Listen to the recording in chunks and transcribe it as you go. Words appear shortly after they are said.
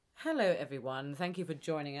Hello, everyone. Thank you for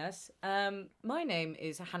joining us. My name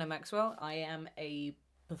is Hannah Maxwell. I am a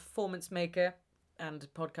performance maker and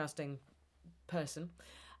podcasting person,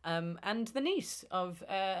 and the niece of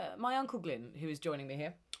my uncle Glyn, who is joining me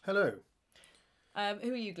here. Hello.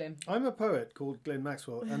 Who are you, Glyn? I'm a poet called Glyn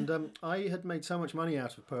Maxwell, and I had made so much money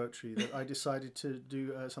out of poetry that I decided to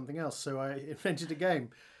do something else. So I invented a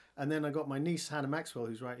game, and then I got my niece Hannah Maxwell,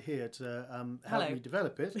 who's right here, to help me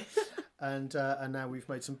develop it. And now we've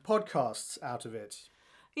made some podcasts out of it.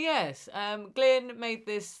 Yes, Glyn made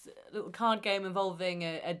this little card game involving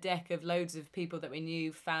a deck of loads of people that we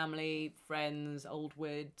knew, family, friends, old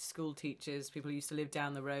wood, school teachers, people who used to live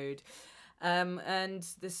down the road. And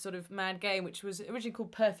this sort of mad game, which was originally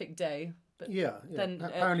called Perfect Day. But then,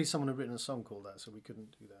 apparently someone had written a song called that, so we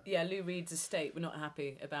couldn't do that. Yeah, Lou Reed's estate were not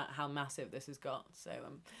happy about how massive this has got. So,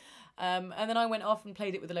 and then I went off and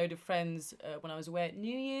played it with a load of friends when I was away at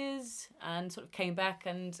New Year's, and sort of came back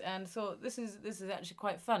and thought this is actually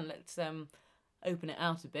quite fun. Let's open it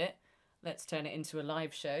out a bit. Let's turn it into a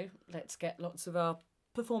live show. Let's get lots of our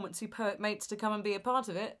performancey poet mates to come and be a part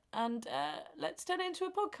of it, and let's turn it into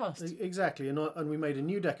a podcast. Exactly, and we made a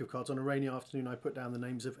new deck of cards. On a rainy afternoon, I put down the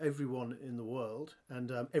names of everyone in the world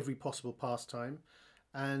and every possible pastime,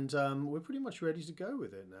 and we're pretty much ready to go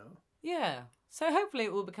with it now. Yeah, so hopefully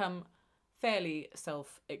it will become fairly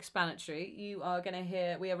self-explanatory. You are going to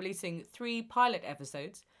hear, we are releasing 3 pilot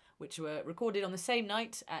episodes, which were recorded on the same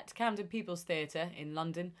night at Camden People's Theatre in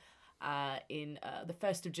London in the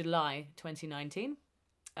 1st of July 2019.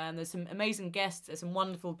 There's some amazing guests, there's some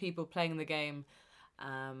wonderful people playing the game,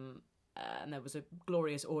 and there was a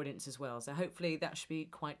glorious audience as well. So hopefully that should be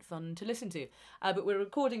quite fun to listen to. But we're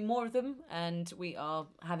recording more of them, and we are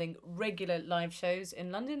having regular live shows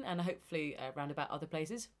in London and hopefully around about other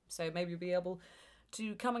places. So maybe you'll be able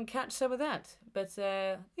to come and catch some of that. But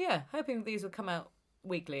hoping these will come out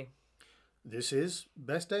weekly. This is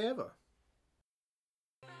Best Day Ever.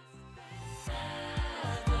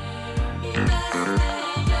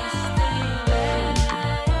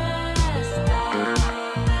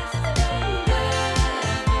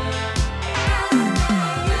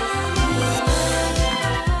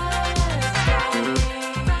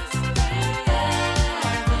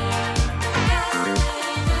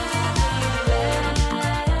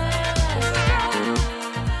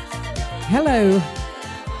 Hello,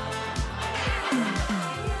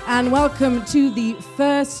 and welcome to the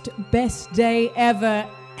first Best Day Ever,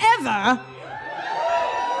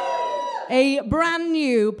 a brand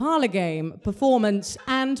new parlour game, performance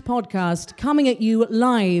and podcast coming at you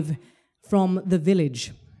live from the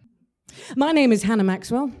village. My name is Hannah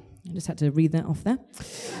Maxwell. I just had to read that off there.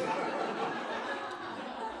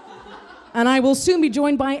 And I will soon be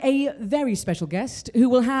joined by a very special guest who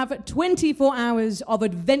will have 24 hours of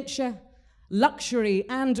adventure, luxury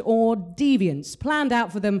and/or deviance planned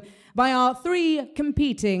out for them by our 3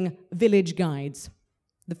 competing village guides.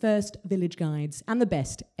 The first village guides and the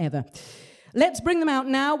best ever. Let's bring them out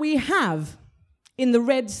now. We have, in the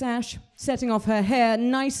red sash, setting off her hair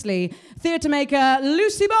nicely, theatre maker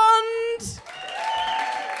Lucy Bond.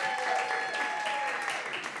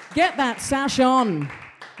 Get that sash on.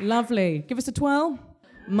 Lovely. Give us a twirl.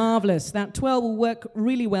 Marvellous. That twirl will work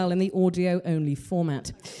really well in the audio-only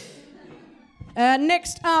format.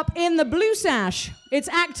 Next up in the blue sash, it's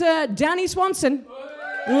actor Danny Swanson.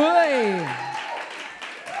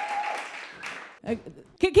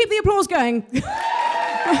 Keep the applause going.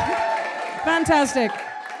 Fantastic.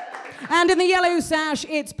 And in the yellow sash,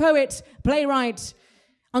 it's poet, playwright,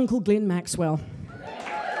 Uncle Glyn Maxwell.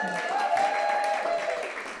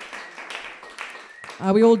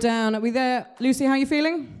 Are we all down? Are we there? Lucy, how are you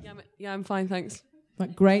feeling? Yeah, I'm fine, thanks.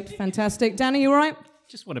 Great, fantastic. Danny, you all right?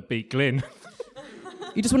 Just want to beat Glyn.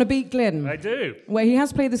 You just want to beat Glyn? I do. Well, he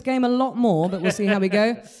has played this game a lot more, but we'll see how we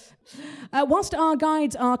go. Whilst our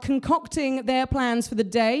guides are concocting their plans for the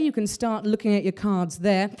day, you can start looking at your cards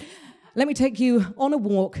there. Let me take you on a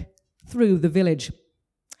walk through the village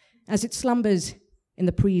as it slumbers in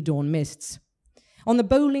the pre-dawn mists. On the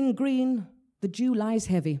bowling green, the dew lies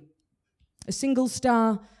heavy. A single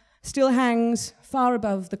star still hangs far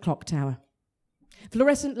above the clock tower.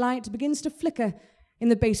 Fluorescent light begins to flicker in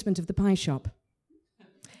the basement of the pie shop.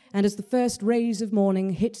 And as the first rays of morning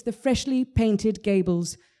hit the freshly painted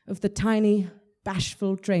gables of the tiny,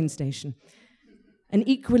 bashful train station, an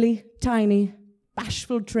equally tiny,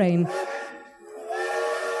 bashful train.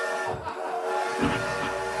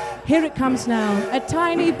 Here it comes now. A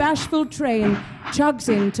tiny, bashful train chugs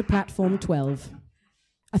into platform 12.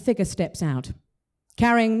 A figure steps out,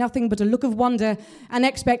 carrying nothing but a look of wonder and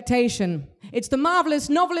expectation. It's the marvellous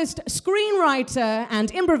novelist, screenwriter and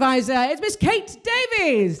improviser. It's Miss Kate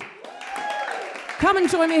Davies. Come and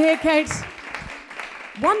join me here, Kate.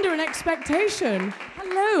 Wonder and expectation.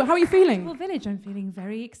 Hello, how are you feeling? Well, Village, I'm feeling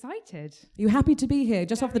very excited. Are you happy to be here,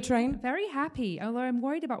 just off the train? Very happy, although I'm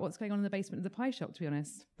worried about what's going on in the basement of the pie shop, to be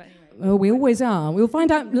honest. But anyway. Oh, we always are. We'll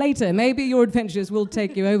find out later. Maybe your adventures will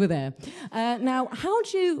take you over there. Now, how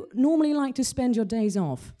do you normally like to spend your days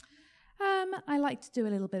off? I like to do a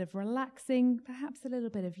little bit of relaxing, perhaps a little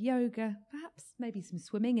bit of yoga, perhaps maybe some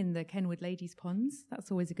swimming in the Kenwood Ladies' Ponds.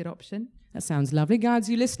 That's always a good option. That sounds lovely. Guys,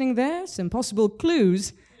 you listening there? Some possible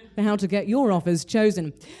clues for how to get your offers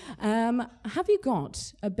chosen. Have you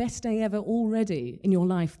got a best day ever already in your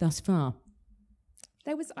life thus far?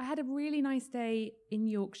 I had a really nice day in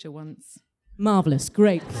Yorkshire once. Marvellous,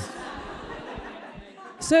 great.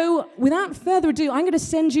 So, without further ado, I'm going to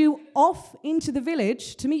send you off into the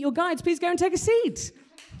village to meet your guides. Please go and take a seat.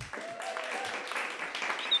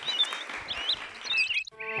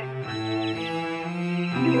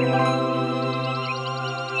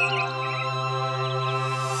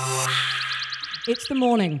 It's the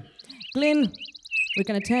morning. Glyn, we're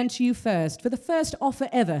going to turn to you first for the first offer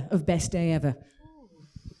ever of Best Day Ever.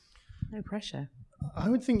 No pressure. I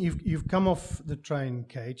would think you've come off the train,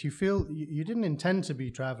 Kate. You feel you didn't intend to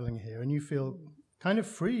be travelling here, and you feel kind of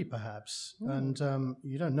free, perhaps. And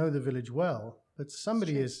you don't know the village well, but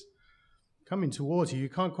somebody is coming towards you. You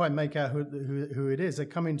can't quite make out who it is. They're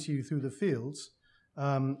coming to you through the fields,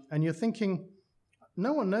 and you're thinking,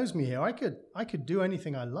 no one knows me here. I could do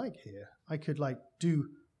anything I like here. I could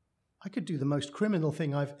do the most criminal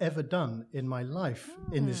thing I've ever done in my life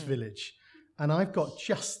in this village. And I've got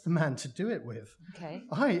just the man to do it with. Okay.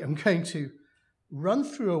 I am going to run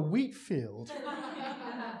through a wheat field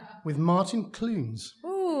with Martin Clunes.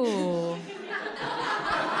 Ooh.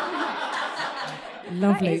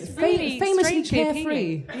 Lovely. That is really Famously strangely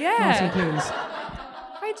carefree. appealing. Yeah. Martin Clunes.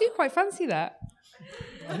 I do quite fancy that.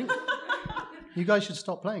 I think you guys should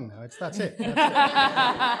stop playing now. That's it.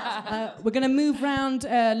 We're going to move round.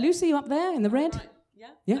 Lucy, you up there in the red?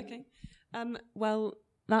 Yeah. Okay. Well,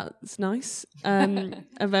 that's nice. A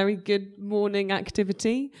very good morning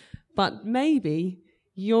activity. But maybe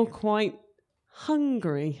you're quite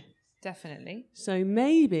hungry. Definitely. So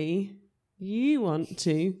maybe you want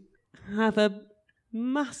to have a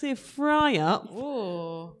massive fry-up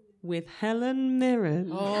with Helen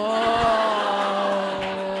Mirren. Oh.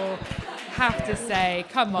 Have to say,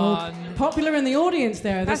 come on. Popular in the audience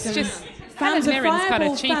there. That's There's just... fans of Helen Mirren's kind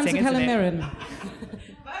Fireball, of cheating, fans of isn't Helen it? Mirren.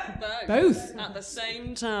 Both. At the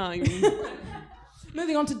same time.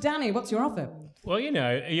 Moving on to Danny, what's your offer? Well,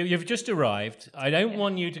 you've just arrived. I don't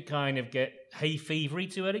want you to kind of get hay fevery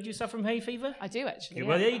too early. Do you suffer from hay fever? I do, actually.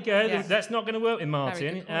 Well, there you go. Yeah. That's not going to work with Martin.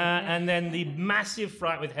 Very good point, yeah. And then the massive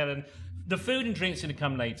fright with Helen. The food and drinks going to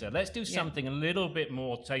come later. Let's do something a little bit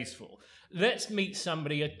more tasteful. Let's meet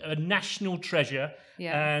somebody, a national treasure,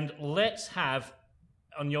 and let's have,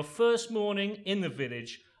 on your first morning in the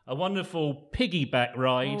village, a wonderful piggyback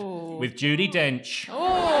ride with Judi Dench. Come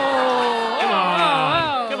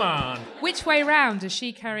on. Which way round? Is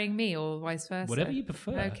she carrying me or vice versa? Whatever you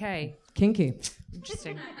prefer. Okay. Kinky.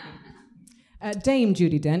 Interesting. Dame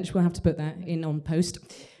Judi Dench, we'll have to put that in on post.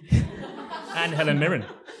 And Helen Mirren.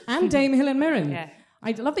 And Dame Helen Mirren. Yeah.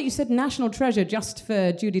 I love that you said national treasure just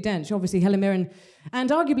for Judi Dench. Obviously, Helen Mirren and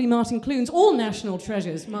arguably Martin Clunes, all national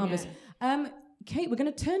treasures. Marvellous. Yeah. Kate, we're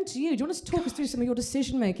going to turn to you. Do you want us to talk us through some of your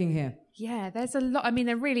decision-making here? Yeah, there's a lot. I mean,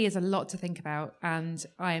 there really is a lot to think about, and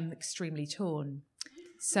I am extremely torn.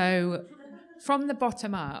 So, from the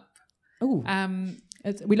bottom up... Oh, are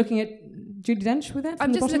we looking at Judi Dench with that?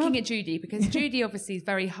 I'm just looking at Judi, because Judi obviously is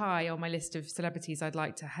very high on my list of celebrities I'd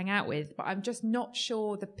like to hang out with, but I'm just not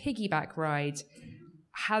sure the piggyback ride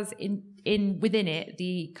has within it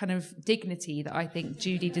the kind of dignity that I think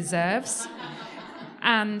Judi deserves.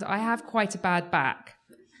 And I have quite a bad back.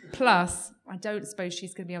 Plus, I don't suppose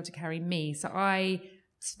she's going to be able to carry me. So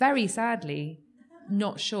very sadly,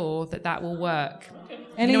 not sure that will work.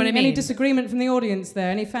 You know what I mean? Any disagreement from the audience there?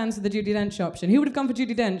 Any fans of the Judi Dench option? Who would have gone for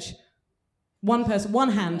Judi Dench? One person, one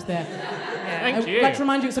hand there. Thank you. I'd like to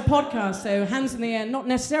remind you it's a podcast, so hands in the air, not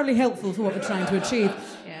necessarily helpful for what we're trying to achieve.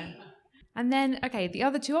 Yeah. And then, okay, the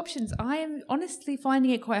other two options, I am honestly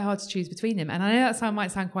finding it quite hard to choose between them. And I know that might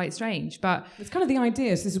sound quite strange, but... It's kind of the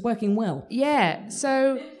idea, so this is working well. Yeah,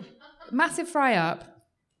 so massive fry-up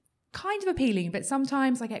kind of appealing, but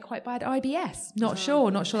sometimes I get quite bad IBS. Not sure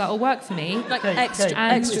that'll work for me. Like Kate, extra.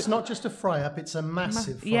 it's not just a fry up, it's a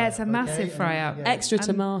massive fry Yeah, it's a up, massive okay? fry up. Extra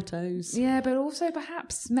tomatoes. Yeah, but also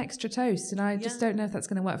perhaps some extra toast, and I just don't know if that's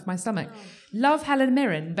going to work for my stomach. Love Helen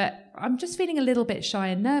Mirren, but I'm just feeling a little bit shy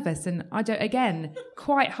and nervous, and I don't. Again,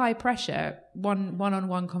 quite high pressure,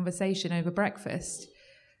 one-on-one conversation over breakfast.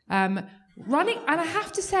 Running, and I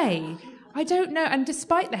have to say, I don't know. And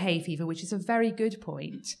despite the hay fever, which is a very good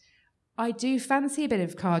point, I do fancy a bit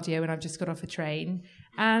of cardio when I've just got off a train,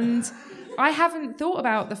 and I haven't thought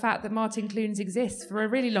about the fact that Martin Clunes exists for a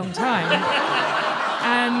really long time,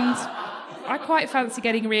 and I quite fancy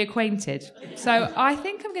getting reacquainted. So I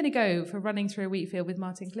think I'm going to go for running through a wheat field with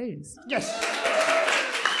Martin Clunes. Yes.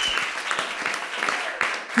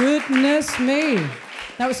 Goodness me.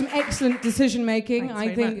 That was some excellent decision making. Thanks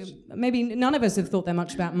I very think maybe none of us have thought that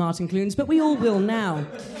much about Martin Clunes, but we all will now.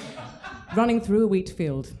 Running through a wheat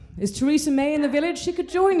field. Is Theresa May in the village? She could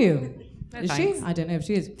join you. Is she? I don't know if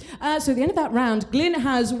she is. So at the end of that round, Glyn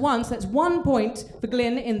has won, so that's 1 point for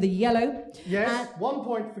Glyn in the yellow. Yes, 1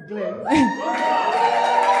 point for Glyn.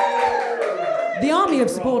 The army of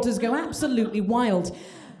supporters go absolutely wild.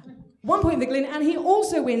 1 point for Glyn, and he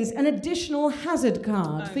also wins an additional hazard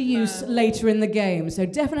card for use later in the game. So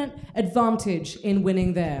definite advantage in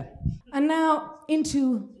winning there. And now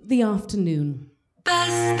into the afternoon.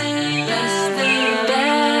 Best day ever.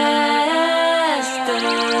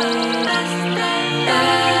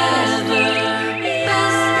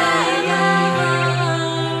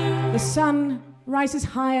 The sun rises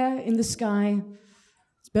higher in the sky.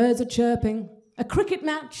 Birds are chirping. A cricket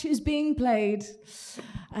match is being played.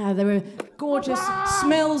 There are gorgeous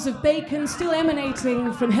smells of bacon still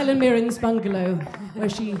emanating from Helen Mirren's bungalow, where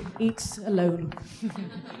she eats alone.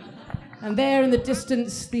 And there in the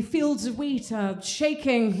distance, the fields of wheat are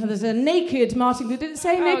shaking. There's a naked Martin Clunes. Did it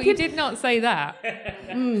say naked? Oh, you did not say that.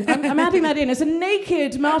 I'm adding that in. It's a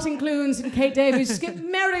naked Martin Clunes and Kate Davies skip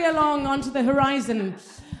merrily along onto the horizon.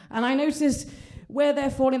 And I notice where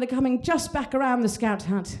they're falling, they're coming just back around the scout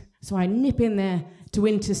hut. So I nip in there to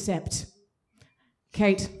intercept.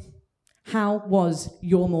 Kate, how was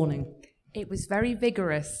your morning? It was very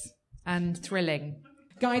vigorous and thrilling.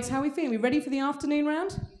 Guides, how are we feeling? We ready for the afternoon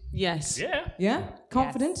round? Yes. Yeah. Yeah?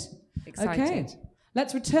 Confident? Yes. Excited. Okay.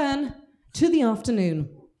 Let's return to the afternoon.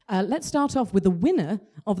 Let's start off with the winner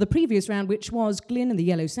of the previous round, which was Glyn in the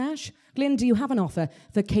yellow sash. Glyn, do you have an offer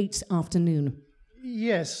for Kate's afternoon?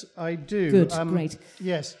 Yes, I do. Good, great.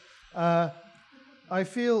 Yes. I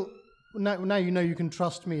feel now you know you can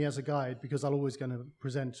trust me as a guide because I'm always going to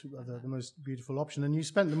present the most beautiful option. And you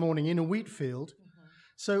spent the morning in a wheat field.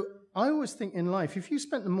 So I always think in life, if you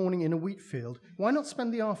spent the morning in a wheat field, why not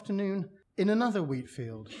spend the afternoon in another wheat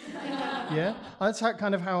field? Yeah? That's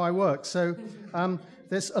how I work. So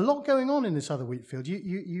there's a lot going on in this other wheat field.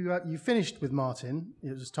 You finished with Martin.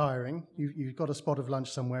 It was tiring. You got a spot of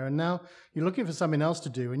lunch somewhere, and now you're looking for something else to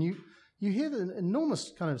do, and you hear the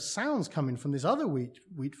enormous kind of sounds coming from this other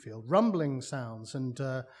wheat field, rumbling sounds, and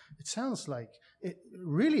it sounds like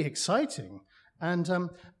really exciting. And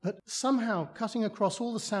but somehow cutting across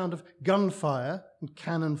all the sound of gunfire and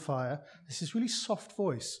cannon fire, there's this really soft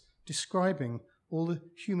voice describing all the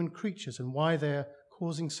human creatures and why they're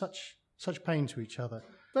causing such pain to each other.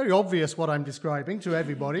 Very obvious what I'm describing to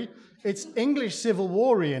everybody. It's English Civil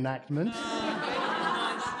War reenactment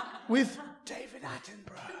with David Attenborough.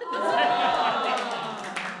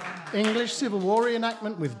 English Civil War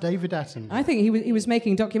reenactment with David Attenborough. I think he was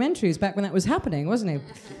making documentaries back when that was happening, wasn't he?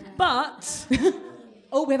 But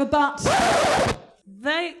Oh, we have a but.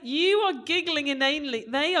 you are giggling inanely.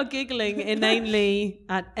 They are giggling inanely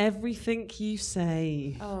at everything you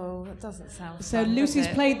say. Oh, that doesn't sound So fun, Lucy's does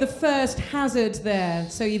it? played the first hazard there.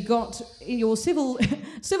 So you've got your Civil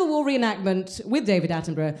War reenactment with David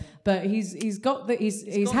Attenborough, but he's had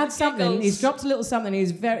the something. giggles. He's dropped a little something.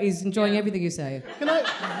 He's enjoying everything you say. Can I?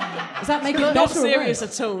 Does that make it Not better or serious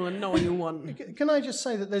worse? at all, and not what you want. Can I just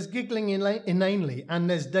say that there's giggling inanely and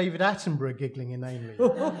there's David Attenborough giggling inanely.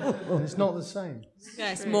 And it's not the same.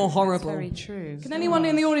 Yeah, it's more horrible. Very true. Can anyone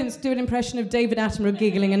in the audience do an impression of David Attenborough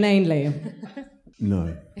giggling inanely?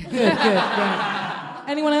 No. Good, right.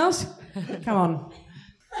 Anyone else? Come on.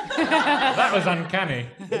 That was uncanny.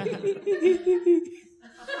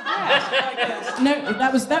 No,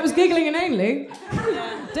 that was giggling inanely.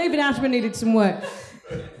 David Attenborough needed some work.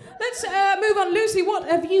 Let's move on. Lucy, what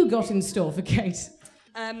have you got in store for Kate?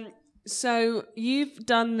 So you've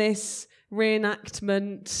done this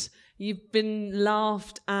reenactment. You've been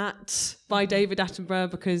laughed at by David Attenborough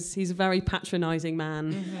because he's a very patronising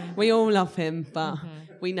man. Mm-hmm. We all love him, but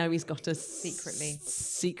we know he's got a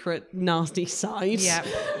secret nasty side,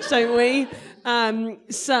 don't we?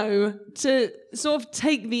 So to sort of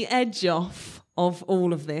take the edge off of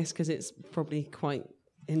all of this, because it's probably quite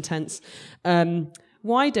intense,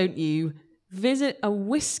 why don't you visit a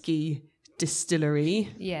whiskey distillery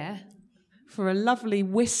for a lovely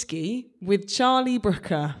whiskey with Charlie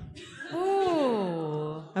Brooker?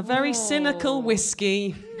 A very cynical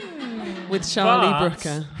whiskey with Charlie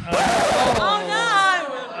Brooker.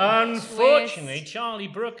 Unfortunately, Charlie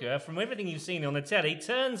Brooker, from everything you've seen on the telly,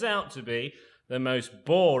 turns out to be the most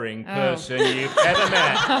boring person you've ever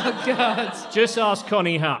met. Oh, God. Just ask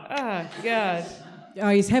Connie Huck. Oh, God. Oh,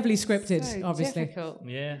 he's heavily scripted, So obviously. difficult.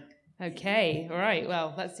 Yeah. Okay, all right,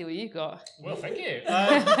 well, let's see what you've got. Well, thank you.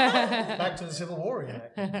 Back to the Civil War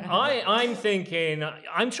reenactment. I'm thinking,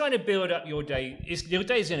 I'm trying to build up your day. Your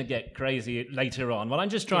day's going to get crazy later on. Well, I'm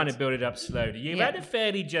just trying to build it up slowly. You've had a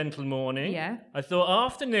fairly gentle morning. Yeah. I thought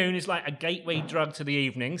afternoon is like a gateway drug to the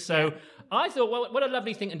evening. So I thought, well, what a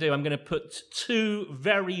lovely thing to do. I'm going to put two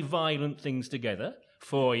very violent things together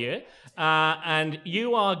for you. And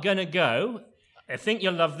you are going to go, I think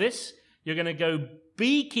you'll love this, you're going to go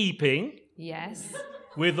beekeeping. Yes.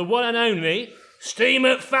 With the one and only Steve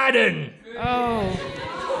McFadden.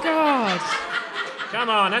 Oh, God. Come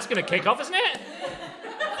on, that's going to kick off, isn't it?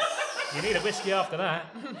 You need a whiskey after that.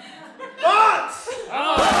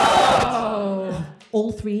 Oh.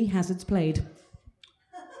 All three hazards played.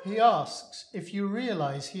 He asks if you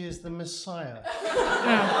realise he is the Messiah.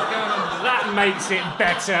 That makes it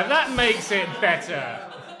better. That makes it better.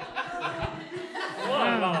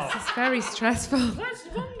 This is very stressful. That's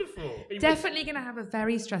wonderful. Definitely going to have a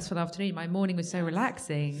very stressful afternoon. My morning was so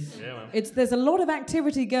relaxing. Yeah, There's a lot of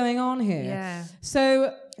activity going on here. Yeah.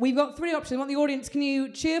 So we've got three options. I want the audience, can you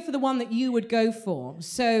cheer for the one that you would go for?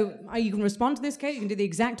 So you can respond to this, Kate. You can do the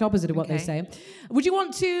exact opposite of what they say. Would you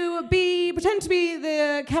want to pretend to be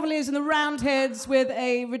the Cavaliers and the Roundheads with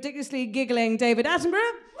a ridiculously giggling David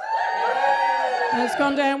Attenborough? It's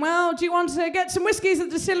gone down well. Do you want to get some whiskies at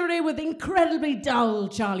the distillery with incredibly dull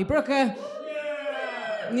Charlie Brooker?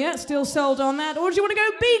 Yeah, still sold on that. Or do you want to go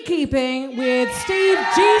beekeeping with Steve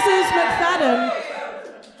Jesus McFadden?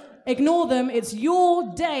 Ignore them. It's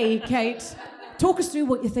your day, Kate. Talk us through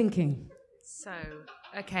what you're thinking. So,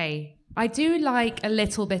 okay. I do like a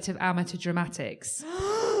little bit of amateur dramatics.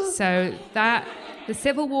 So the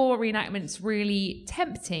Civil War reenactment's really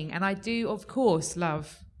tempting. And I do, of course,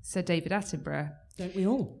 love Sir David Attenborough. Don't we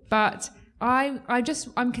all? But I'm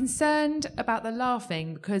concerned about the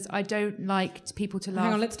laughing because I don't like people to laugh.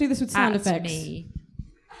 Hang on, let's do this with sound at effects. Me.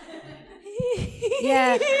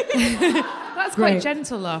 Yeah. That's Great. quite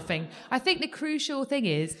gentle laughing. I think the crucial thing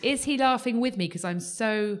is he laughing with me because I'm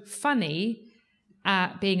so funny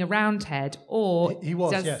at being a roundhead, or He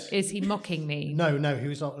was, yes. is he mocking me? No, he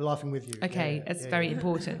was not laughing with you. Okay, that's very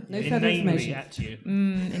important. No further information. at you.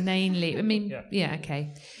 Inanely. I mean, yeah,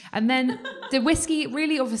 okay. And then the whiskey,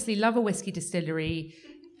 really obviously love a whiskey distillery.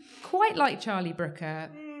 Quite like Charlie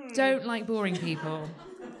Brooker. Don't like boring people.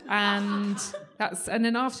 And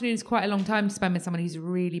an afternoon is quite a long time to spend with someone who's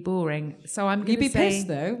really boring. So I'm going to say... You'd be pissed,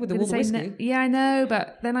 though, with the warm whiskey. Yeah, I know,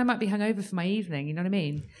 but then I might be hungover for my evening, you know what I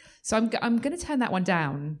mean? So I'm going to turn that one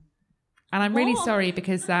down. And I'm really sorry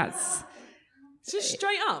because that's... Just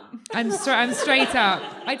straight up. I'm straight up.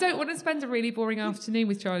 I don't want to spend a really boring afternoon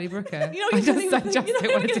with Charlie Brooker. You I don't just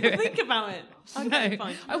don't want to do it. Think about it. Okay, No.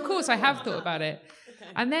 fine. Of course, I have thought about it.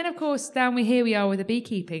 Okay. And then, of course, down here we are with the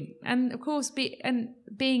beekeeping. And, of course,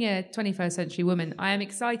 being a 21st century woman, I am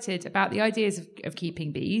excited about the ideas of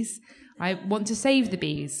keeping bees. I want to save the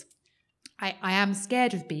bees. I am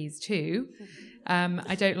scared of bees, too.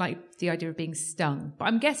 I don't like the idea of being stung. But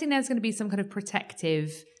I'm guessing there's going to be some kind of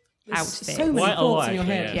protective outfit. So many Quite thoughts in alike, your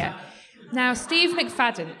head. Yeah. Now, Steve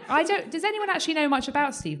McFadden. Does anyone actually know much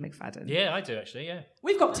about Steve McFadden? Yeah, I do actually, yeah.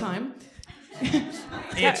 We've got time.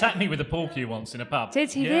 He attacked me with a pool cue once in a pub.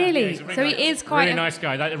 Did he Yeah, really? yeah, he's a really So nice, he is quite really a, nice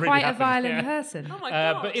guy. That really quite a happened, violent yeah. person. Oh my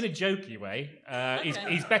God. But in a jokey way.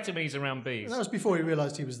 He's better when he's around bees. That was before he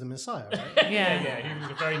realised he was the Messiah, right? Yeah. Yeah, he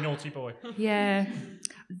was a very naughty boy. Yeah.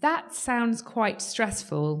 That sounds quite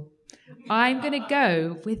stressful. I'm going to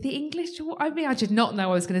go with the English... I mean, I did not know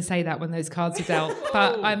I was going to say that when those cards are dealt,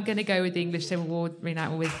 but I'm going to go with the English Civil War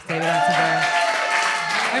reenactment with David Attenborough.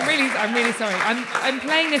 I'm really sorry. I'm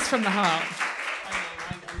playing this from the heart.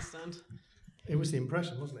 I understand. It was the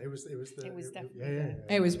impression, wasn't it? It was definitely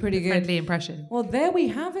It was pretty good. Friendly impression. Well, there we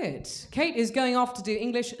have it. Kate is going off to do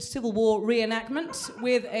English Civil War reenactment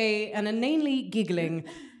with an inanely giggling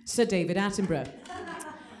Sir David Attenborough.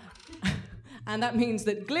 And that means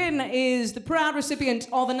that Glyn is the proud recipient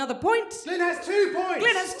of another point. Glyn has 2 points.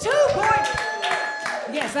 Glyn has 2 points.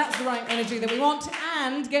 Yes, that's the right energy that we want.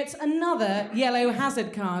 And gets another yellow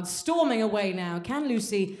hazard card. Storming away now. Can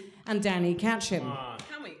Lucy and Danny catch him?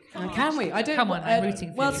 Can we? I don't. Come on, I'm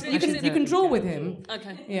rooting for well, you. you can draw with him.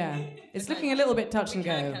 Okay. Yeah, it's looking a little bit touch and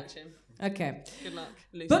Can't go. catch him. Okay. Good luck,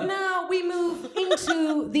 Lucy. But now we move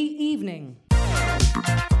into the evening.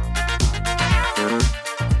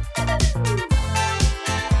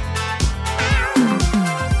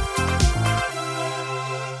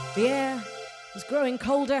 The air is growing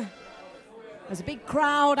colder. There's a big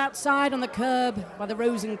crowd outside on the curb by the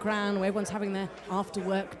Rose and Crown where everyone's having their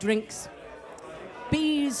after-work drinks.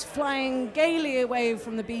 Bees flying gaily away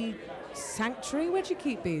from the bee sanctuary. Where'd you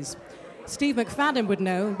keep bees? Steve McFadden would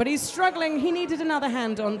know, but he's struggling. He needed another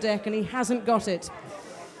hand on deck, and he hasn't got it.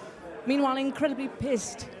 Meanwhile, incredibly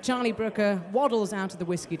pissed, Charlie Brooker waddles out of the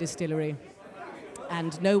whiskey distillery.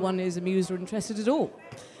 And no one is amused or interested at all,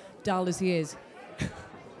 dull as he is.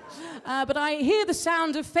 But I hear the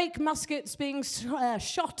sound of fake muskets being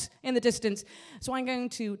shot in the distance, so I'm going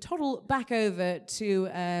to toddle back over to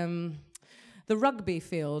the rugby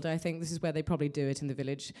field. I think this is where they probably do it in the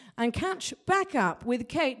village, and catch back up with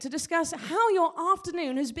Kate to discuss how your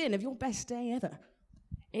afternoon has been of your best day ever.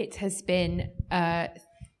 It has been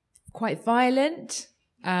quite violent,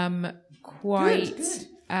 quite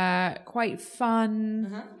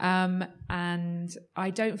fun, and I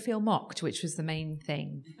don't feel mocked, which was the main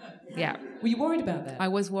thing. Yeah. Were you worried about that? I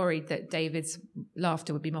was worried that David's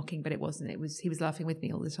laughter would be mocking, but it wasn't. He was laughing with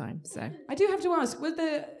me all the time. So I do have to ask, were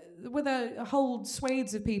there whole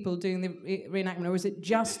swathes of people doing the reenactment, or was it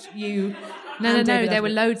just you? No. There were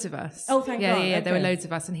loads of us. Oh, thank God. Yeah. There were Okay. loads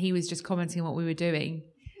of us, and he was just commenting on what we were doing,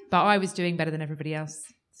 but I was doing better than everybody else.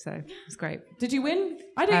 So it was great. Did you win?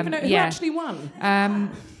 I don't even know who actually won.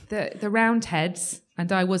 The Roundheads,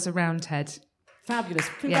 and I was a Roundhead. Fabulous.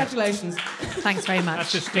 Congratulations. Thanks very much.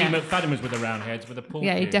 That's just Steve McFadden was with the Roundheads with a pool.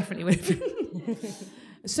 Yeah, he cue. definitely would have.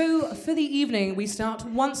 So for the evening, we start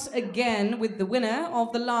once again with the winner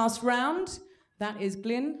of the last round. That is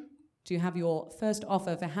Glyn. Do you have your first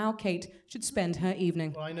offer for how Kate should spend her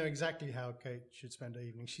evening? Well, I know exactly how Kate should spend her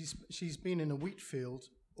evening. She's been in a wheat field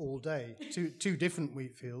all day, two different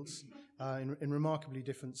wheat fields in remarkably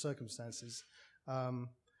different circumstances,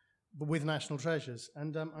 but with national treasures.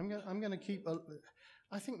 And I'm going to keep.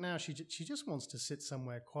 I think now she just wants to sit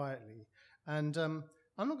somewhere quietly, and I'm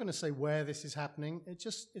not going to say where this is happening. It's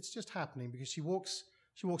just happening because she walks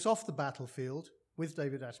off the battlefield with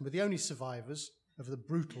David Attenborough, the only survivors of the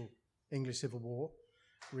brutal English Civil War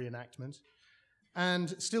reenactment, and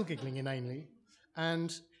still giggling inanely.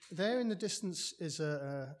 And there in the distance is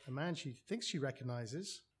a man she thinks she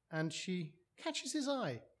recognises, and she catches his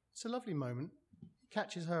eye. It's a lovely moment. He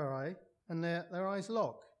catches her eye, and their eyes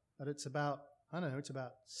lock. And it's about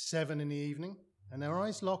 7 in the evening, and their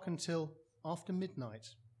eyes lock until after midnight.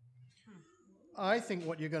 I think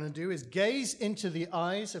what you're going to do is gaze into the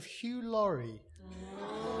eyes of Hugh Laurie.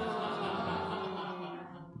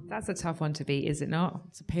 That's a tough one to beat, is it not?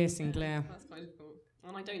 It's a piercing glare. That's quite difficult.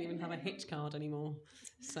 And I don't even have a hitch card anymore,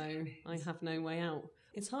 so I have no way out.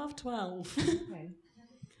 It's 12:30. Okay.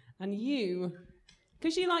 And you,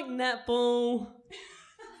 because you like netball,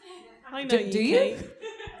 I know Do you, you? Kate.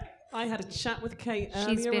 I had a chat with Kate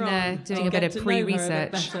earlier She's been on doing to a bit get of to know her a bit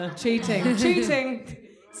pre-research. better. Cheating.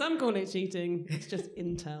 Some call it cheating. It's just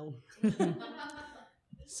intel.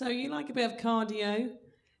 So you like a bit of cardio.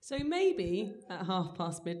 So maybe at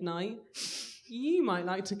midnight, you might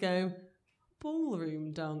like to go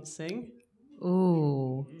ballroom dancing.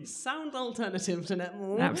 Ooh, Sound alternative to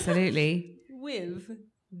netball. absolutely. With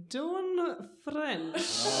Dawn French.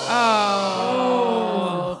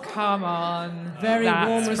 Oh, come on. Very That's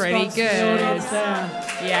warm pretty response to the audience good. there.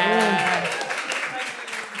 Yeah.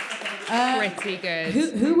 Pretty good.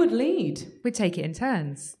 Who would lead? We'd take it in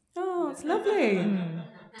turns. Oh, it's lovely.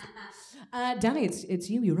 Danny, it's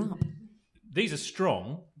you. You're up. These are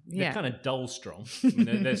strong. They're Yeah. kind of dull strong.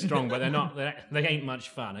 They're strong, but they're not. They ain't much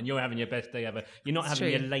fun. And you're having your best day ever. You're not It's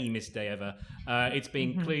having true. your lamest day ever. It's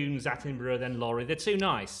been Clunes, Attenborough, then Laurie. They're too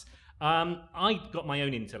nice. I got my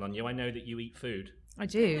own intel on you. I know that you eat food. I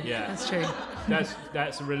do. Yeah. That's true.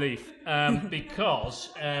 That's a relief because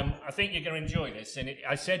I think you're going to enjoy this. And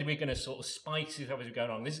I said we're going to sort of spice it up as we go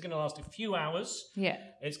along. This is going to last a few hours. Yeah.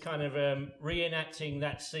 It's kind of reenacting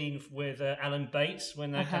that scene with Alan Bates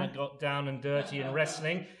when they kind of got down and dirty and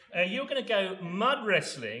wrestling. You're going to go mud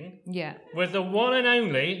wrestling Yeah. with the one and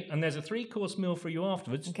only, and there's a 3-course meal for you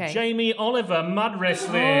afterwards, Okay. Jamie Oliver mud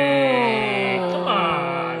wrestling. Come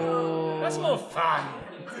on. That's more fun.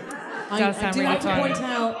 Does I sound do really like to fun. point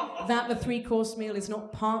out that, the 3-course meal is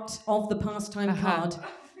not part of the pastime card.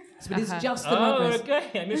 So it is just the mud Oh, rest.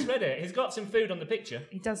 okay. I misread it. He's got some food on the picture.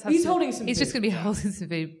 He does have He's some, holding some He's just food. going to be holding some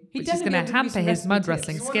food, which is definitely going to had to give me hamper some his mud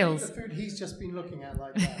recipe wrestling tips. skills. The food he's just been looking at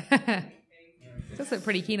like that. He does look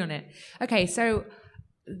pretty keen on it. Okay, so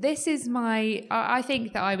this is I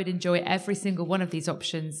think that I would enjoy every single one of these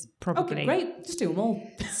options, probably. Okay, great. Just do them all.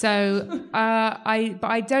 So,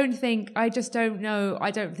 I don't think I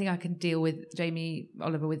can deal with Jamie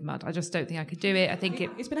Oliver with mud. I just don't think I could do it. I think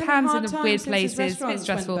He's been having a pans hard in time weird since his places, a bit restaurants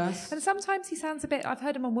stressful. went bust. And sometimes he sounds a bit. I've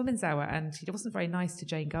heard him on Women's Hour, and he wasn't very nice to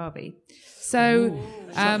Jane Garvey. So,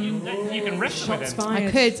 You can wrestle with him.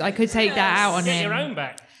 I could take that out on Get him. your own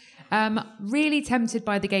back. Really tempted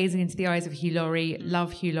by the gazing into the eyes of Hugh Laurie.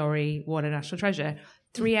 Love Hugh Laurie. What a national treasure.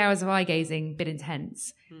 3 hours of eye gazing, bit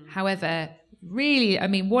intense. However, really, I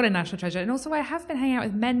mean, what a national treasure. And also, I have been hanging out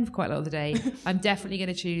with men for quite a lot of the day. I'm definitely going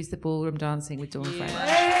to choose the ballroom dancing with Dawn French.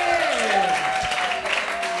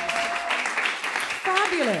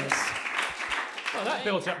 Fabulous. Well, that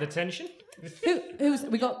built up the tension. Who's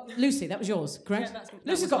we got? Lucy, that was yours, correct? that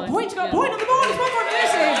Lucy's was got a mine. point. Got a point on the board. It's 1 point for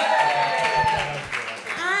Lucy.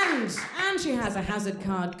 And she has a hazard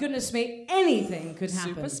card. Goodness me, anything could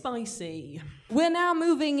happen. Super spicy. We're now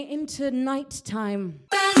moving into night time.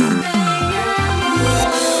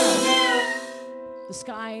 The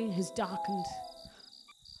sky has darkened.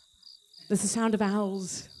 There's the sound of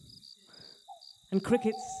owls and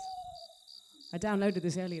crickets. I downloaded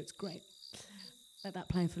this earlier. It's great. Let that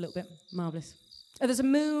play for a little bit. Marvellous. There's a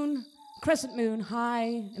moon, crescent moon, high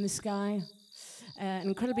in the sky. An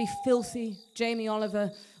incredibly filthy Jamie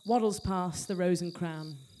Oliver waddles past the Rose and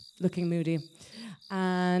Crown, looking moody.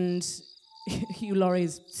 And Hugh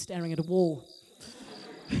Laurie's staring at a wall.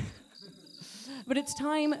 But it's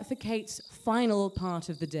time for Kate's final part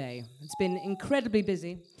of the day. It's been incredibly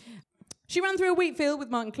busy. She ran through a wheat field with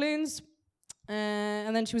Martin Clunes.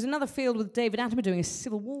 And then she was in another field with David Attenborough doing a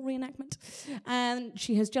Civil War reenactment. And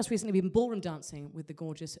she has just recently been ballroom dancing with the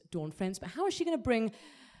gorgeous Dawn French. But how is she going to bring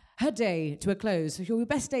her day to a close? Your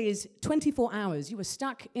best day is 24 hours. You were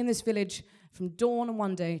stuck in this village from dawn on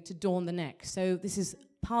one day to dawn the next. So this is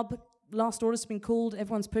pub. Last order's been called.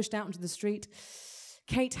 Everyone's pushed out into the street.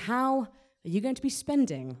 Kate, how are you going to be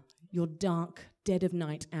spending your dark, dead of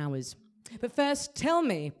night hours? But first, tell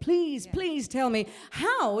me, please tell me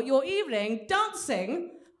how your evening dancing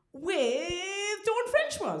with Dawn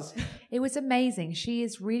French was. It was amazing. She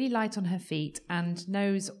is really light on her feet and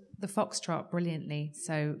knows the foxtrot brilliantly.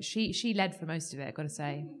 So she led for most of it, I've got to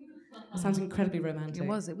say. Sounds incredibly romantic. It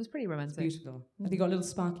was pretty romantic. Beautiful. Have you got a little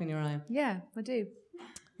sparkle in your eye? Yeah, I do.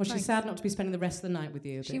 Well, she's sad not to be spending the rest of the night with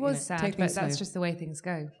you. She was sad, take but things that's slow. just the way things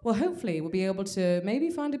go. Well, hopefully we'll be able to maybe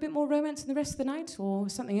find a bit more romance in the rest of the night or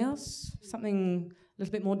something else, something a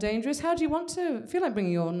little bit more dangerous. How do you want to feel like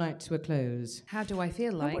bringing your night to a close? How do I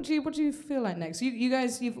feel like? What do you feel like next? You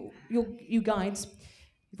guys, you guides,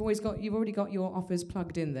 you've already got your offers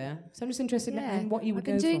plugged in there. So I'm just interested in what you would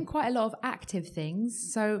go for. I've been doing quite a lot of active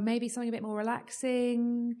things, so maybe something a bit more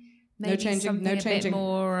relaxing. Maybe something a bit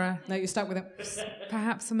more. No, you're stuck with it.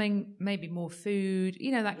 Perhaps something, maybe more food.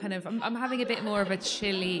 You know, that kind of. I'm having a bit more of a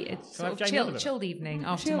chilled evening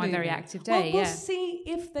after my very active day. Well, we'll see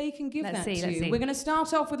if they can give Let's that see, to let's you. see. We're going to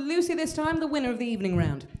start off with Lucy this time, the winner of the evening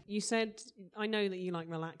round. You said, I know that you like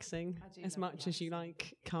relaxing as much as you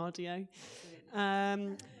like cardio.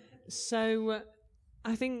 So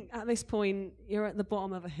I think at this point, you're at the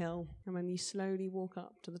bottom of a hill, and then you slowly walk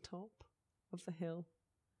up to the top of the hill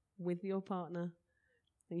with your partner,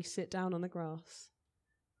 and you sit down on the grass,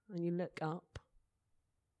 and you look up,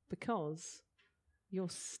 because you're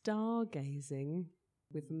stargazing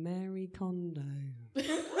with Mary Kondo.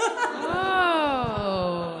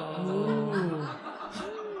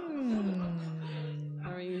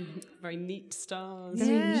 Very, very neat stars.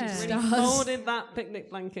 Yeah. She's really Stars. folded that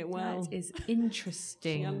picnic blanket well. That is She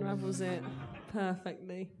interesting. unravels it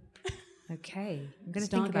perfectly. Okay, I'm going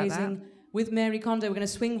to think about that. Stargazing with Mary Kondo. We're going to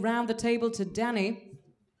swing round the table to Danny.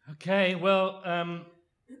 Okay, well,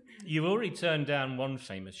 you've already turned down one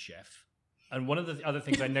famous chef. And one of the other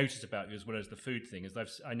things I noticed about you, as well as the food thing, is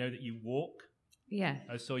I know that you walk. Yeah.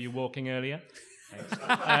 I saw you walking earlier. Thanks.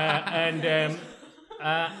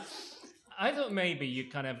 I thought maybe you're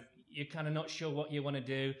kind of not sure what you want to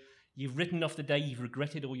do. You've written off the day. You've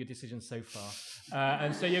regretted all your decisions so far.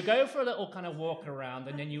 And so you go for a little kind of walk around,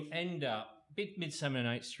 and then you end up bit Midsummer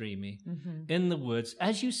Night's Dreamy in the woods.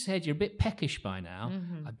 As you said, you're a bit peckish by now.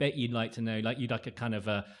 I bet you'd like to know, you'd like a kind of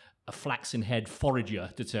a flaxen-head forager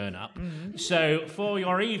to turn up. So for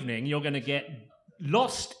your evening, you're going to get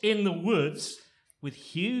lost in the woods with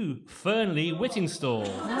Hugh Fernley Whittingstall.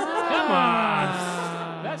 Come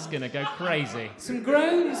on. That's going to go crazy. Some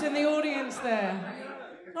groans in the audience there.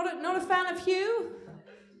 Not a fan of Hugh?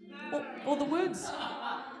 Or the woods?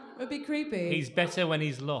 It would be creepy. He's better when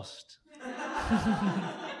he's lost.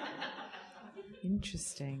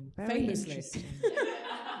 Interesting. Very Famously. interesting.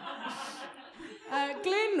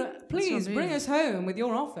 Glyn, please bring us home with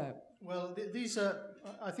your offer. Well, these are,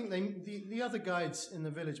 I think the other guides in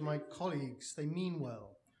the village, my colleagues, they mean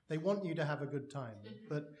well. They want you to have a good time.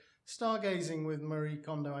 But stargazing with Marie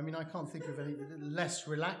Kondo, I mean, I can't think of any less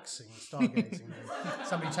relaxing stargazing than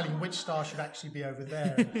somebody telling which star should actually be over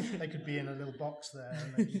there. They could be in a little box there.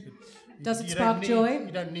 And Does it spark joy?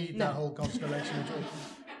 You don't need that whole constellation of joy.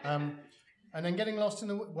 And then getting lost in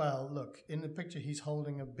the... Well, look, in the picture he's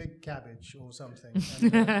holding a big cabbage or something.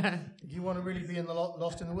 And, you want to really be in the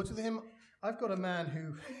lost in the woods with him? I've got a man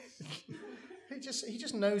who... he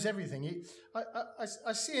just knows everything. I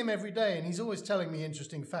see him every day and he's always telling me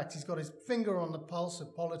interesting facts. He's got his finger on the pulse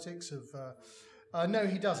of politics of... no,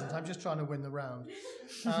 he doesn't. I'm just trying to win the round.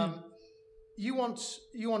 You want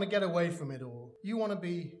to get away from it all. You want to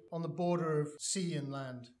be on the border of sea and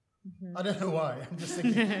land. Mm-hmm. I don't know why. I'm just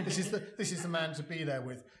thinking this is the man to be there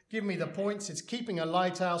with. Give me the points. It's keeping a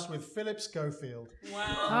lighthouse with Philip Schofield.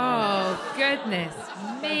 Wow. Oh, goodness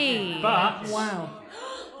me. But... Wow.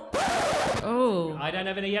 Oh. I don't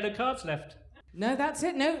have any yellow cards left. No, that's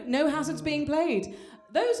it. No hazards being played.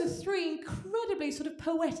 Those are three incredibly sort of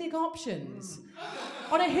poetic options.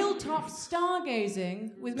 On a hilltop,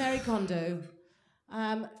 stargazing with Mary Kondo.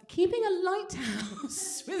 Keeping a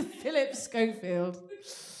lighthouse with Philip Schofield.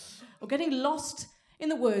 Or getting lost in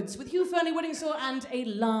the woods with Hugh Fearnley-Whittingstall and a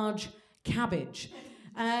large cabbage.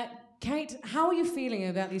 Kate, how are you feeling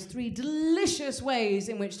about these three delicious ways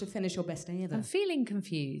in which to finish your best day ever? I'm feeling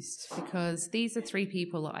confused because these are three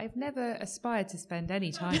people that I've never aspired to spend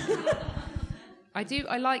any time with. I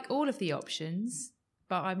like all of the options,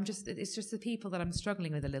 but it's just the people that I'm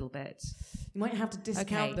struggling with a little bit. You might have to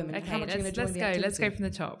discount them. And how much you're going to join let's the go. activity. Let's go from the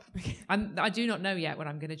top. I do not know yet what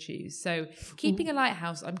I'm going to choose. So, keeping a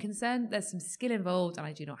lighthouse, I'm concerned there's some skill involved, and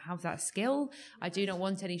I do not have that skill. I do not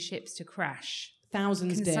want any ships to crash.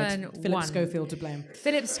 Thousands Concern dead. Philip one. Schofield to blame.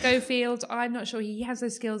 Philip Schofield, I'm not sure he has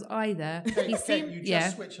those skills either. He seemed, you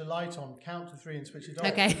just switch a light on, count to 3 and switch it off.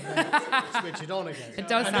 Okay. And then switch it on again. It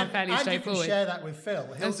does sound fairly straightforward. And you can share that with Phil.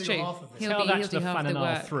 He'll That's do true. half of it. Tell that to the half fan the in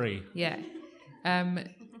work. R3.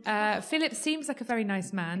 Yeah. Philip seems like a very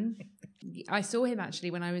nice man. I saw him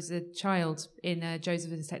actually when I was a child in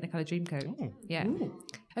Joseph and his Technicolor Dreamcoat. Ooh. Yeah. Ooh.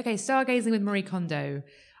 Okay, stargazing with Marie Kondo.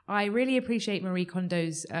 I really appreciate Marie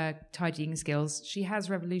Kondo's tidying skills. She has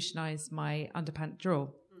revolutionised my underpant drawer.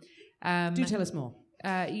 Do tell us more.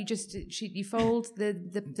 You fold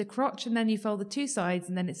the crotch and then you fold the two sides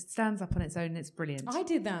and then it stands up on its own and it's brilliant. I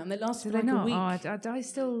did that and it lasted Did like I a week. Oh, I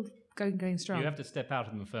still going strong. You have to step out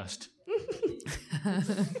of them first.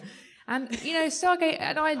 And, Stargate,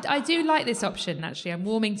 and I do like this option, actually. I'm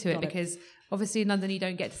warming to it because obviously in London you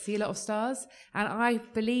don't get to see a lot of stars. And I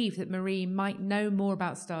believe that Marie might know more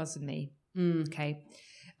about stars than me. Okay.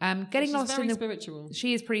 Getting lost in the... spiritual.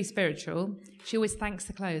 She is pretty spiritual. She always thanks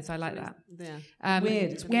the clothes. I like that. Yeah.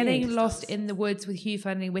 Weird. It's Getting weird. lost in the woods with Hugh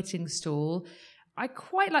Fearnley-Whittingstall. I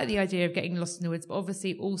quite like the idea of getting lost in the woods, but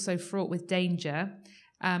obviously also fraught with danger.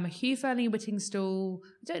 Hugh Fearnley-Whittingstall,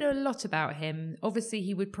 I don't know a lot about him. Obviously,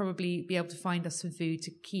 he would probably be able to find us some food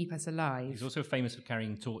to keep us alive. He's also famous for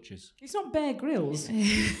carrying torches. It's not Bear Grylls.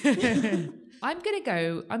 I'm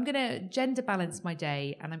going to gender balance my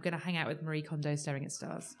day and I'm going to hang out with Marie Kondo staring at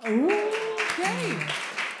stars. Okay.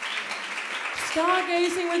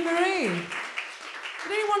 Stargazing with Marie.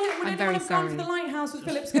 Would anyone have gone for the lighthouse with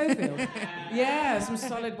Philip Schofield? Yeah, some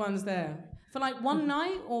solid ones there. For like one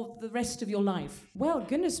night or the rest of your life? Well,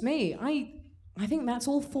 goodness me, I think that's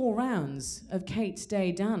all 4 rounds of Kate's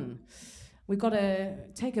day done. We've got to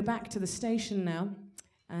take her back to the station now,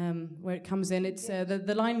 where it comes in. It's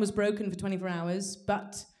the line was broken for 24 hours,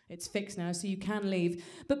 but it's fixed now, so you can leave.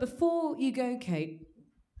 But before you go, Kate,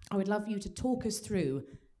 I would love you to talk us through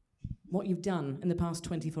what you've done in the past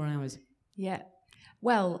 24 hours. Yeah.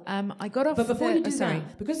 Well, I got off. But before you do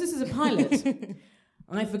that, because this is a pilot.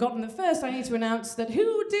 And I've forgotten that first I need to announce that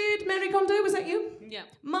who did Mary Kondo? Was that you? Yeah.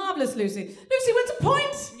 Marvellous, Lucy. Lucy wins a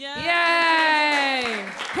point! Yay!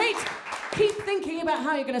 Kate, keep thinking about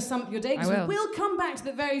how you're going to sum up your day, because I will. we'll come back to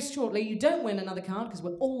that very shortly. You don't win another card, because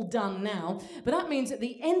we're all done now. But that means at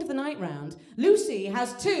the end of the night round, Lucy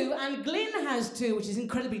has 2 and Glyn has 2, which is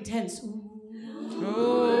incredibly tense. Ooh.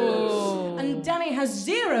 And Danny has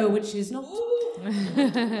 0, which is not...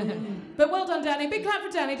 But well done, Danny. Big clap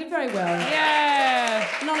for Danny. Did very well. Yeah.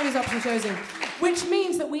 None of his options chosen. Which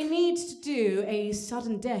means that we need to do a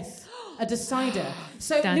sudden death a decider.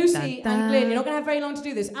 So Dun, Lucy dun, dun. and Glyn, you're not going to have very long to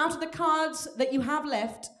do this. Out of the cards that you have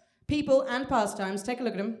left, people and pastimes, take a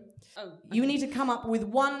look at them. You need to come up with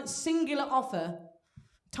one singular offer,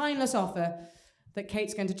 timeless offer, that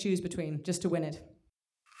Kate's going to choose between just to win it.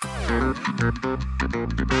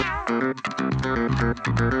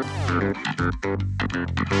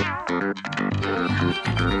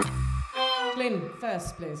 Glyn,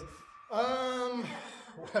 first, please. Well,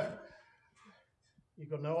 you've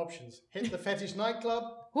got no options. Hit the fetish nightclub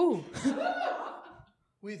Ooh.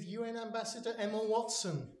 with UN Ambassador Emma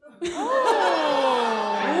Watson. Ooh.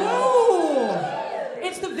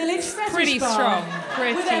 It's the Village Fetish Pretty Bar strong.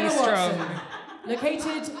 with Pretty Emma strong. Watson,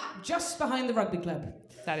 located just behind the rugby club.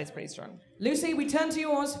 That is pretty strong. Lucy, we turn to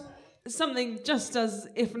yours. Something just as,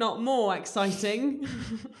 if not more, exciting.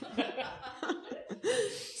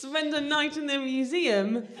 Spend a night in the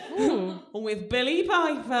museum with Billy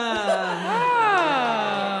Piper.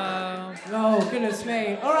 Oh, goodness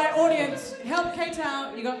me. All right, audience, help Kate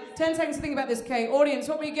out. You got 10 seconds to think about this, Kate. Audience,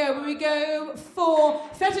 what we go? Will we go for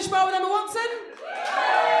Fetish Bar with Emma Watson?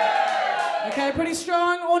 Okay, pretty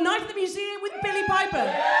strong. Or Night at the Museum with Billy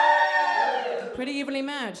Piper? Pretty evenly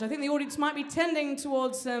matched. I think the audience might be tending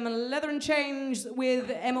towards some leather and chains with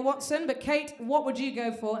Emma Watson. But Kate, what would you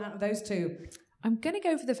go for out of those two? I'm going to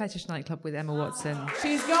go for the fetish nightclub with Emma Watson.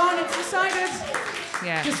 She's gone. It's decided.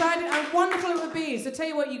 Yeah. Decided. How wonderful it would be. So tell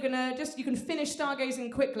you what, you can finish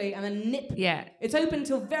stargazing quickly and then nip. Yeah. It's open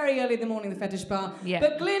till very early in the morning, the fetish bar. Yeah.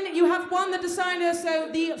 But Glyn, you have won the decider. So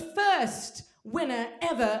the first winner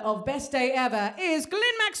ever of Best Day Ever is Glyn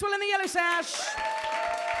Maxwell in the yellow sash.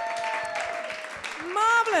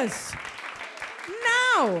 Marvellous.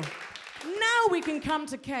 Now we can come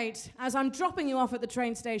to Kate. As I'm dropping you off at the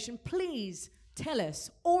train station, please tell us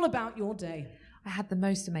all about your day. I had the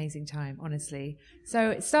most amazing time, honestly.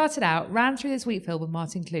 So it started out, ran through this wheat field with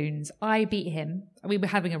Martin Clunes. I beat him. We were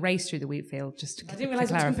having a race through the wheat field, just to didn't realise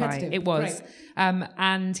it was clarify. competitive. It was. Great.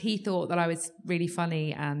 And he thought that I was really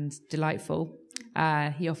funny and delightful.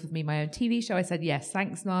 He offered me my own TV show. I said, yes,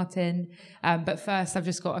 thanks, Martin. But first, I've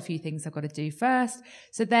just got a few things I've got to do first.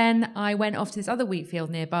 So then I went off to this other wheat field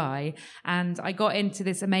nearby and I got into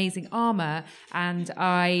this amazing armour and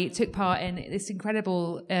I took part in this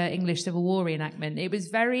incredible English Civil War reenactment. It was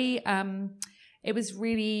very... It was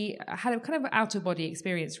really, I had a kind of out-of-body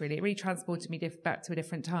experience, really. It really transported me back to a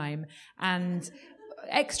different time. And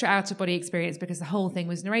extra out-of-body experience because the whole thing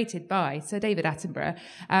was narrated by Sir David Attenborough.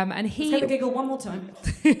 And he... Let's get the giggle one more time.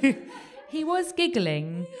 He was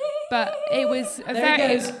giggling, but it was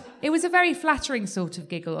a very flattering sort of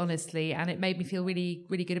giggle, honestly, and it made me feel really,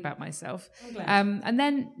 really good about myself. And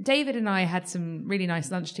then David and I had some really nice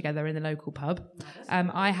lunch together in the local pub.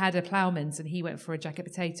 I had a ploughman's and he went for a jacket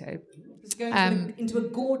potato. It's going into a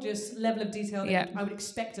gorgeous level of detail that Yeah. I would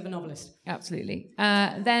expect of a novelist. Absolutely.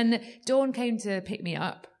 Then Dawn came to pick me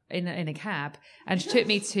up in a cab, and she took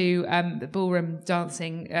me to the ballroom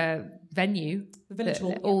dancing venue. The village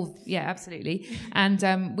hall. Yeah, absolutely.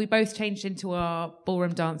 And we both changed into our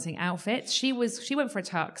ballroom dancing outfits. She went for a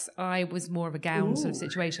tux. I was more of a gown sort of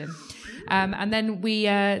situation. And then we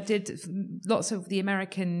did lots of the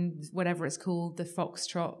American, whatever it's called, the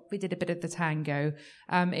foxtrot. We did a bit of the tango.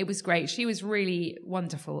 It was great. She was really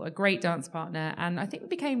wonderful, a great dance partner, and I think we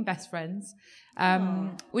became best friends.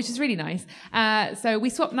 Which is really nice. So we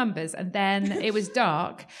swapped numbers and then it was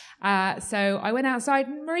dark. So I went outside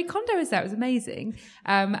and Marie Kondo was there. It was amazing.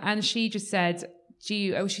 And she just said,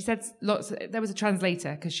 she said lots, there was a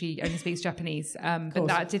translator because she only speaks Japanese,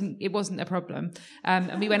 but it wasn't a problem.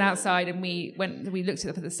 And we went outside and we looked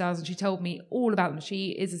up at the stars and she told me all about them.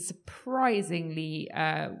 She is surprisingly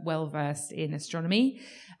well-versed in astronomy.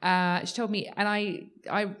 She told me, and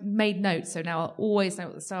I made notes, so now I'll always know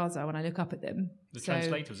what the stars are when I look up at them. The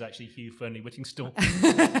translator was actually Hugh Fernley-Whittingstall.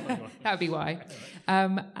 That would be why.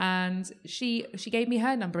 And she gave me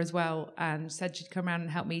her number as well and said she'd come around and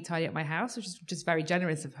help me tidy up my house, which is just very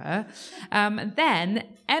generous of her. And then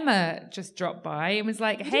Emma just dropped by and was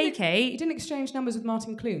like, "Hey, Kate." You didn't exchange numbers with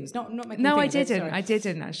Martin Clunes? Not making No, I things, didn't. sorry. I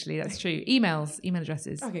didn't, actually. That's true. Email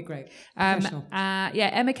addresses. Okay, great. Professional.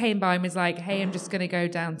 Emma came by and was like, "Hey, I'm just going to go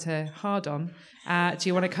down to Hardon. Do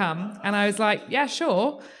you want to come?" And I was like, "Yeah,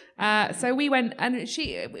 sure." So we went, and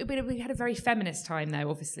we had a very feminist time though,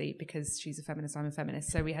 obviously, because she's a feminist, I'm a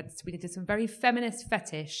feminist. So we did some very feminist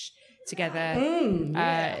fetish together.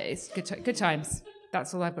 It's good times.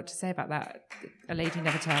 That's all I've got to say about that. A lady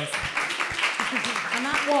never tells. And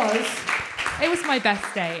that It was my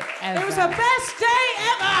best day ever. It was the best day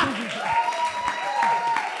ever!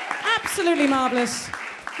 Absolutely marvellous.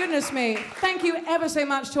 Goodness me. Thank you ever so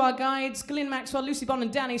much to our guides, Glyn Maxwell, Lucy Bond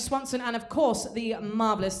and Danny Swanson, and of course, the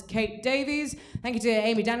marvellous Kate Davies. Thank you to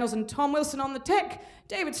Amy Daniels and Tom Wilson on the tech,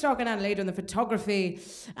 David Stark and Anne Lade on the photography.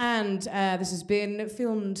 And this has been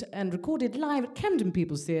filmed and recorded live at Camden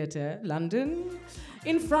People's Theatre, London,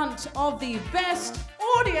 in front of the best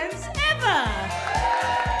audience ever.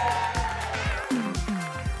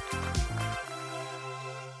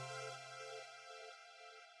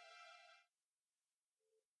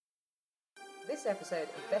 This episode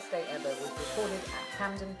of Best Day Ever was recorded at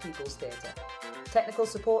Camden People's Theatre. Technical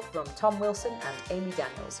support from Tom Wilson and Amy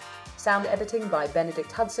Daniels. Sound editing by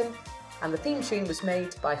Benedict Hudson. And the theme tune was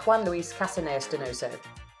made by Juan Luis Casaneo Stenoso.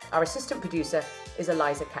 Our assistant producer is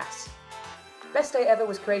Eliza Cass. Best Day Ever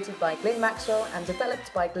was created by Glyn Maxwell and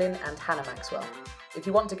developed by Glyn and Hannah Maxwell. If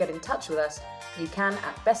you want to get in touch with us, you can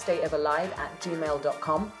at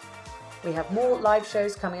bestdayeverlive@gmail.com. We have more live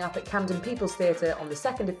shows coming up at Camden People's Theatre on the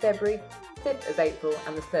 2nd of February, 5th of April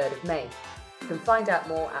and the 3rd of May. You can find out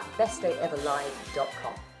more at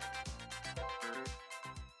bestdayeverlive.com.